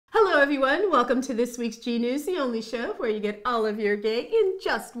Hello everyone, welcome to this week's G News, the only show where you get all of your gay in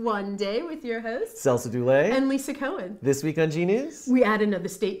just one day with your hosts, Celso Dulay and Lisa Cohen. This week on G News, we add another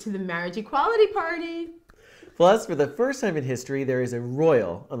state to the marriage equality party. Plus, for the first time in history, there is a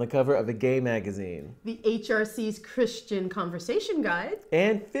royal on the cover of a gay magazine. The HRC's Christian Conversation Guide.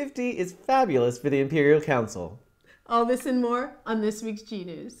 And 50 is fabulous for the Imperial Council. All this and more on this week's G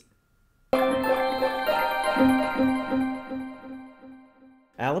News.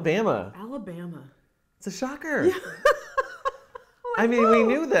 Alabama. It's a shocker. Yeah. I mean, we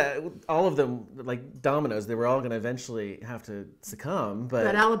knew that all of them, like dominoes, they were all going to eventually have to succumb.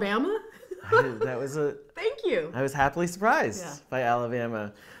 But Alabama? that was a... Thank you. I was happily surprised by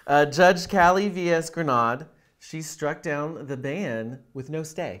Alabama. Judge Callie V.S. Grenade, she struck down the ban with no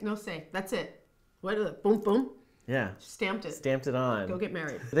stay. No stay. That's it. What? Boom, boom. Yeah. Stamped it. Stamped it on. Go get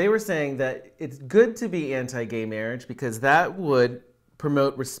married. They were saying that it's good to be anti-gay marriage because that would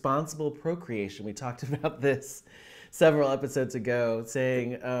promote responsible procreation. We talked about this several episodes ago,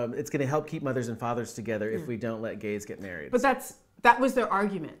 saying it's going to help keep mothers and fathers together if we don't let gays get married. But that was their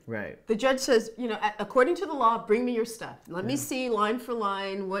argument. Right. The judge says, you know, according to the law, bring me your stuff. Let me see line for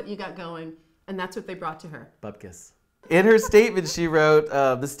line what you got going. And that's what they brought to her. Bupkis. In her statement, she wrote,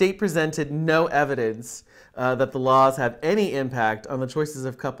 the state presented no evidence that the laws have any impact on the choices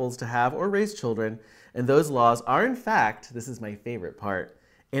of couples to have or raise children. And those laws are, in fact, this is my favorite part,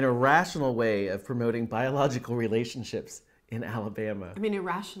 an irrational way of promoting biological relationships in Alabama. I mean,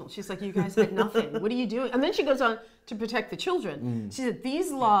 irrational. She's like, you guys had nothing. What are you doing? And then she goes on to protect the children. She said, these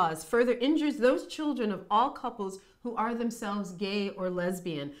laws further injures those children of all couples who are themselves gay or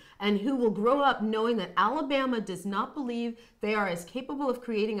lesbian and who will grow up knowing that Alabama does not believe they are as capable of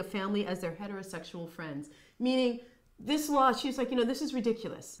creating a family as their heterosexual friends. Meaning, this law, she was like, you know, this is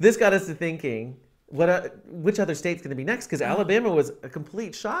ridiculous. This got us to thinking, which other state's going to be next? Because Alabama was a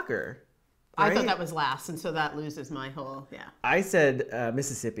complete shocker. Right? I thought that was last, and so that loses my whole, I said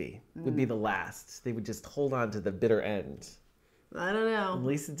Mississippi would be the last. They would just hold on to the bitter end. I don't know.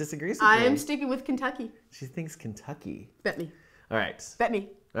 Lisa disagrees with me. I am sticking with Kentucky. She thinks Kentucky. Bet me. All right. Bet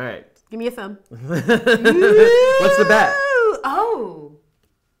me. All right. Give me a thumb. What's the bet? Oh.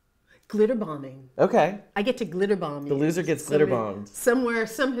 Glitter bombing. Okay. I get to glitter bomb you. The loser gets glitter bombed. Somewhere,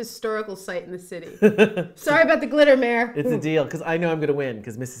 some historical site in the city. Sorry about the glitter, Mayor. It's a deal, because I know I'm going to win,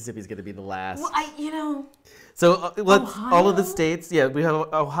 because Mississippi's going to be the last. Well, So let's Ohio? all of the states. Yeah, we have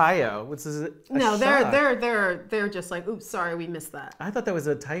Ohio, which is no, shock. they're just like, oops, sorry, we missed that. I thought that was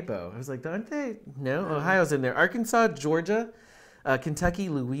a typo. I was like, aren't they? No, Ohio's in there. Arkansas, Georgia, Kentucky,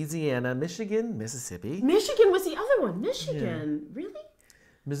 Louisiana, Michigan, Mississippi. Michigan was the other one. Michigan, really?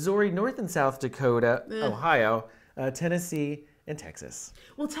 Missouri, North and South Dakota, Ohio, Tennessee, and Texas.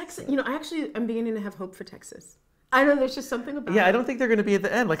 Well, Texas, you know, I'm beginning to have hope for Texas. I know there's just something about it. Yeah, I don't think they're going to be at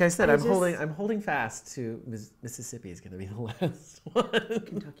the end. Like I said, I'm holding fast to Mississippi is going to be the last one.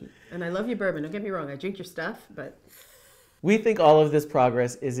 Kentucky. And I love your bourbon. Don't get me wrong. I drink your stuff, but... We think all of this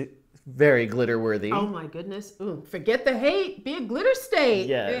progress is very glitter worthy. Oh my goodness. Ooh, forget the hate. Be a glitter state.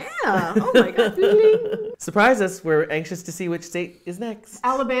 Yes. Yeah. Oh my God. Surprise us. We're anxious to see which state is next.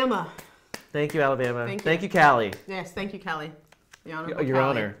 Alabama. Thank you, Alabama. Thank you, Callie. Yes, thank you, Callie. Your Callie.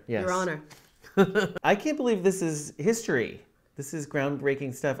 Honor. Yes. Your Honor. I can't believe this is history. This is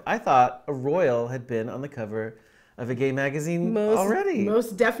groundbreaking stuff. I thought a royal had been on the cover of a gay magazine already.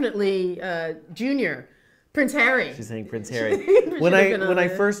 Most definitely Junior. Prince Harry. She's saying Prince Harry. when I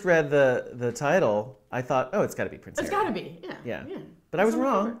first read the title, I thought, oh, it's got to be Prince Harry. It's got to be, yeah. But I was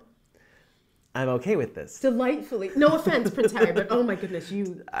wrong. I'm okay with this. Delightfully. No offense, Prince Harry, but oh my goodness,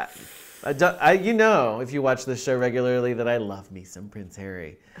 you... You know, if you watch this show regularly, that I love me some Prince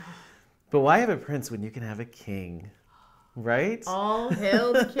Harry. But why have a prince when you can have a king? Right? All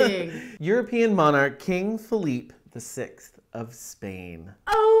hail the king. European monarch King Philippe VI of Spain.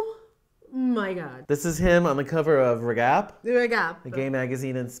 Oh my God. This is him on the cover of Regap, Regap. a gay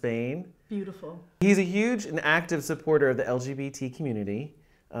magazine in Spain. Beautiful. He's a huge and active supporter of the LGBT community.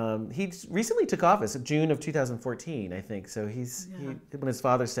 He recently took office in June of 2014, I think. So when his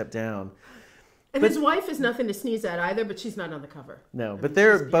father stepped down. And his wife is nothing to sneeze at either, but she's not on the cover. No, but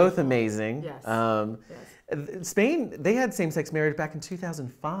they're both amazing. Yes. Spain, they had same-sex marriage back in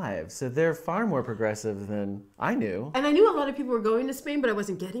 2005, so they're far more progressive than I knew. And I knew a lot of people were going to Spain, but I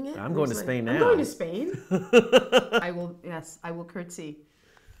wasn't getting it. I'm going to Spain now. I'm going to Spain. I will curtsy.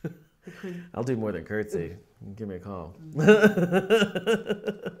 I'll do more than curtsy. Give me a call.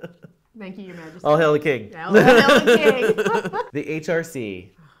 Thank you, Your Majesty. All hail the king. All hail the king. The HRC.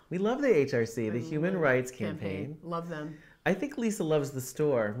 We love the HRC, the Human Rights Campaign. Love them. I think Lisa loves the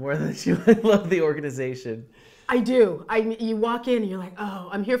store more than she might love the organization. I do. You walk in and you're like, oh,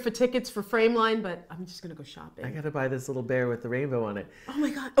 I'm here for tickets for Frameline, but I'm just gonna go shopping. I gotta buy this little bear with the rainbow on it. Oh my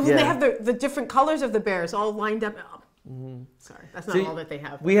God! Oh, Yeah. they have the different colors of the bears all lined up. Oh, sorry, that's not all that they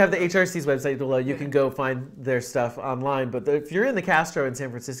have. We have the HRC's website below. You can go find their stuff online. But if you're in the Castro in San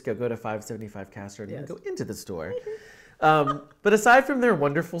Francisco, go to 575 Castro and you can go into the store. But aside from their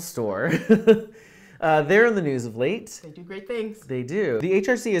wonderful store, they're in the news of late. They do great things. They do. The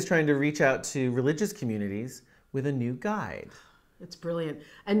HRC is trying to reach out to religious communities with a new guide. It's brilliant.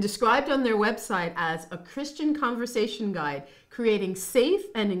 And described on their website as a Christian conversation guide, creating safe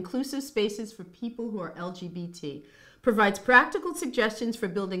and inclusive spaces for people who are LGBT. Provides practical suggestions for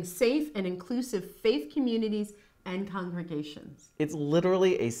building safe and inclusive faith communities and congregations. It's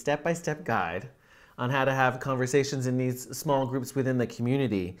literally a step-by-step guide on how to have conversations in these small groups within the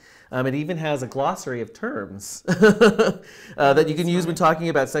community. It even has a glossary of terms that you can use when talking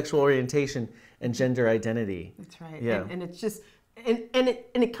about sexual orientation and gender identity. That's right. Yeah. And it's just, and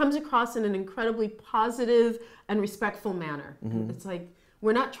it comes across in an incredibly positive and respectful manner. It's like,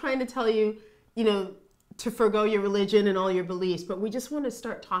 we're not trying to tell you, to forgo your religion and all your beliefs, but we just want to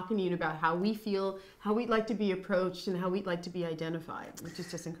start talking to you about how we feel, how we'd like to be approached, and how we'd like to be identified, which is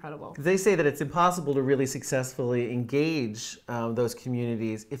just incredible. They say that it's impossible to really successfully engage those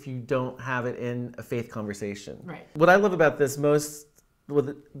communities if you don't have it in a faith conversation. Right. What I love about this most,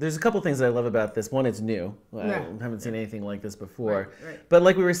 well, there's a couple things that I love about this. One, it's new. I haven't seen anything like this before. Right. But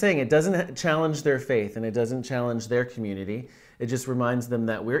like we were saying, it doesn't challenge their faith and it doesn't challenge their community. It just reminds them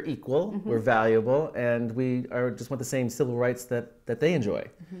that we're equal, we're valuable, and we just want the same civil rights that they enjoy.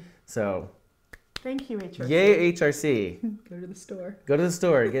 So, thank you, HRC. Yay, HRC. Go to the store. Go to the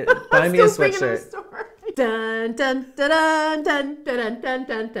store. Buy me a sweatshirt. Dun, dun, dun, dun, dun, dun,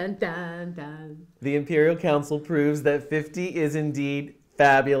 dun, dun, dun, dun. The Imperial Council proves that 50 is indeed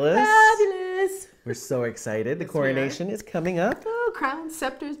fabulous. Fabulous. We're so excited. The coronation is coming up. Oh, crowns,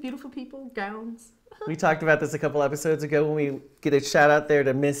 scepters, beautiful people, gowns. We talked about this a couple episodes ago when we get a shout out there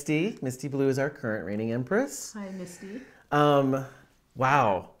to Misty. Misty Blue is our current reigning Empress. Hi, Misty.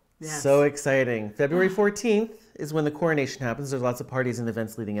 Wow. Yes. So exciting. February 14th is when the coronation happens. There's lots of parties and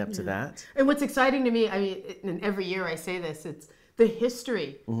events leading up to that. And what's exciting to me, and every year I say this, it's the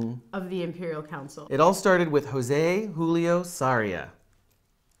history of the Imperial Council. It all started with Jose Julio Sarria,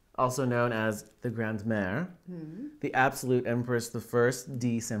 also known as the Grand Mère, the absolute Empress I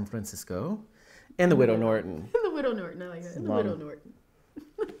de San Francisco, and the Widow Norton. And the Widow Norton, I like that. And the Widow Norton.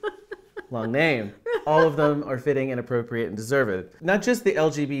 Long name. All of them are fitting and appropriate and deserved. Not just the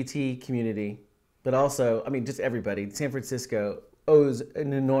LGBT community, but also, just everybody. San Francisco owes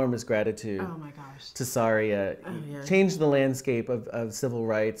an enormous gratitude to Sarria. Changed the landscape of civil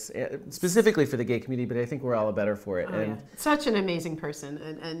rights, specifically for the gay community, but I think we're all better for it. Such an amazing person,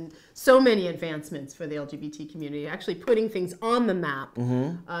 and so many advancements for the LGBT community, actually putting things on the map,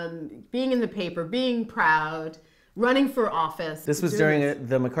 being in the paper, being proud, running for office. This was during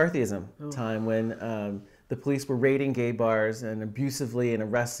the McCarthyism time when the police were raiding gay bars and abusively and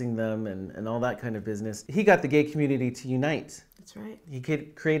arresting them and all that kind of business. He got the gay community to unite. That's right. He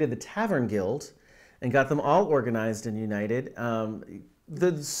created the Tavern Guild and got them all organized and united.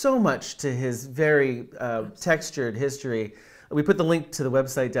 There's so much to his very textured history. We put the link to the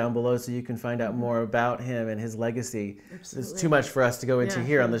website down below so you can find out more about him and his legacy. Absolutely. It's too much for us to go into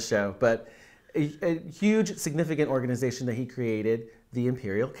here on the show, but a huge, significant organization that he created, the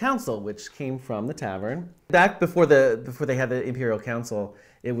Imperial Council, which came from the tavern. Back before they had the Imperial Council,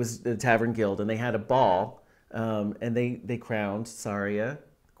 it was the Tavern Guild, and they had a ball. And they crowned Sarria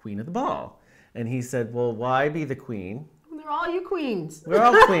Queen of the Ball. And he said, well, why be the queen? They're all you queens. We're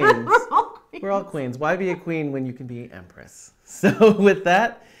all queens. We're all queens. Why be a queen when you can be Empress? So with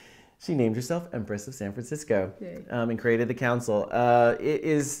that, she named herself Empress of San Francisco and created the council. It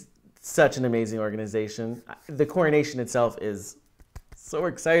is such an amazing organization. The coronation itself is so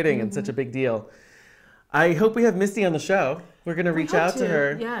exciting and such a big deal. I hope we have Misty on the show. We're going to reach out to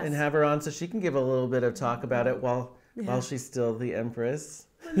her and have her on so she can give a little bit of talk about it while she's still the Empress.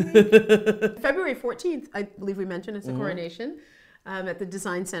 February 14th, I believe we mentioned, it's the coronation at the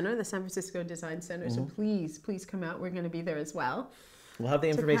Design Center, the San Francisco Design Center. So please come out. We're going to be there as well. We'll have the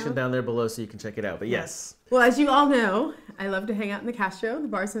information down there below so you can check it out. But yes. Well, as you all know, I love to hang out in the Castro, the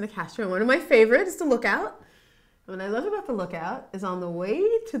bars in the Castro. One of my favorites is the Lookout. What I love about the Lookout is on the way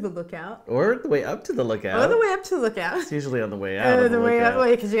to the Lookout. Or the way up to the Lookout. Or the way up to the Lookout. It's usually on the way out of the way Lookout. up,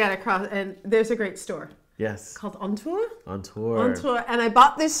 because you got to cross. And there's a great store. Yes. Called On Tour. On Tour. On Tour. And I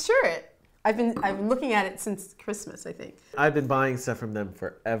bought this shirt. I've been looking at it since Christmas, I think. I've been buying stuff from them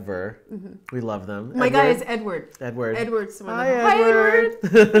forever. We love them. My guy is Edward. Edward. Edward's one. Hi,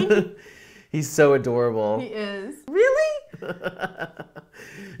 Edward. He's so adorable. He is. Really?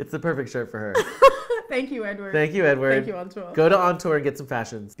 It's the perfect shirt for her. Thank you, Edward. Thank you, Edward. Thank you, On Tour. Go to On Tour and get some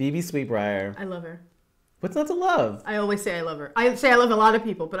fashions. Bebe Sweetbriar. I love her. What's not to love? I always say I love her. I say I love a lot of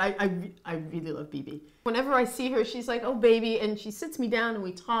people, but I really love Bebe. Whenever I see her, she's like, oh, baby, and she sits me down and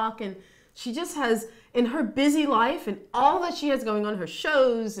we talk, and she just has, in her busy life and all that she has going on, her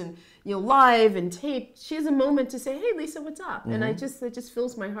shows and live and tape, she has a moment to say, hey, Lisa, what's up? And it just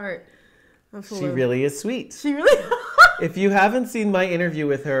fills my heart. She really is sweet. She really. If you haven't seen my interview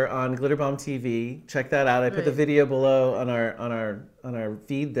with her on Glitter Bomb TV, check that out. I put the video below on our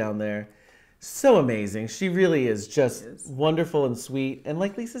feed down there. So amazing. She really is just wonderful and sweet. And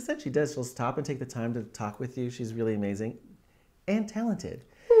like Lisa said, she'll stop and take the time to talk with you. She's really amazing and talented.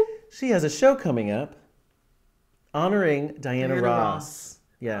 She has a show coming up honoring Diana Ross.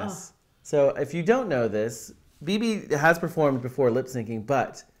 Yes. Oh. So if you don't know this, Bebe has performed before lip syncing,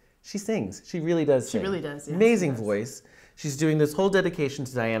 but she sings. She really does sing. She really does, yes. Amazing voice. She's doing this whole dedication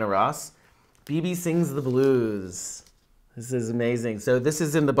to Diana Ross. Bebe sings the blues. This is amazing. So this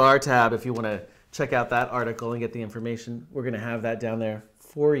is in the bar tab if you want to check out that article and get the information. We're going to have that down there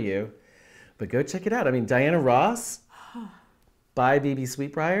for you. But go check it out. I mean, Diana Ross by Bebe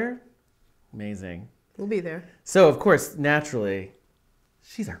Sweetbriar. Amazing. We'll be there. So, of course, naturally,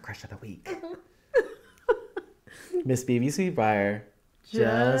 she's our crush of the week. Miss Bebe Sweetbriar.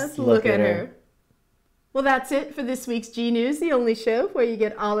 Just look at her. Well, that's it for this week's G News, the only show where you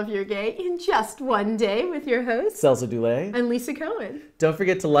get all of your gay in just one day with your hosts, Celso Dulay and Lisa Cohen. Don't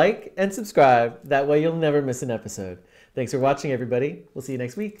forget to like and subscribe. That way you'll never miss an episode. Thanks for watching, everybody. We'll see you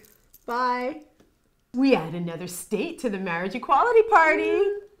next week. Bye. We add another state to the marriage equality party.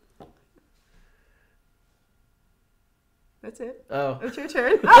 That's it. Oh. It's your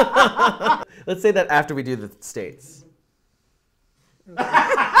turn. Let's say that after we do the states.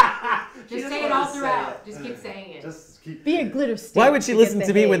 Just say it all throughout. Just keep saying it. Just keep. Be a glitter state. Why would she listen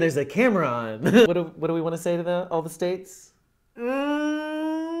to me when there's a camera on? What do we want to say to all the states?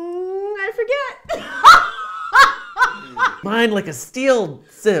 I forget. Mine like a steel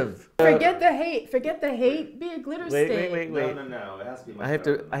sieve. Forget the hate. Forget the hate. Be a glitter state. Wait. No. It has to be. I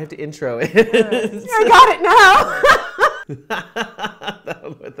have to intro it. I got it now.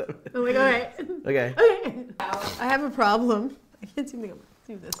 I'm like, all right. Okay. I have a problem. I can't seem to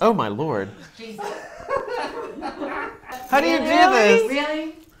do this. Oh my Lord. Jesus. How do you do this?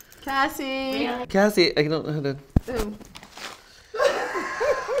 Really? Cassie. Really? Cassie, I don't know how to. Ooh.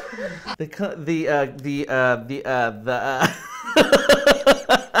 The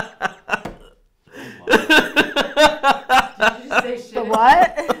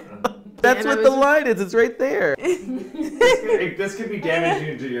what? That's what the line is. It's right there. This could be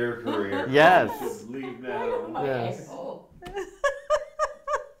damaging to your career. Yes. Just leave now. Yes. Oh.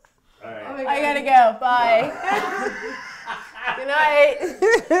 All right. I gotta go. Bye. Good night.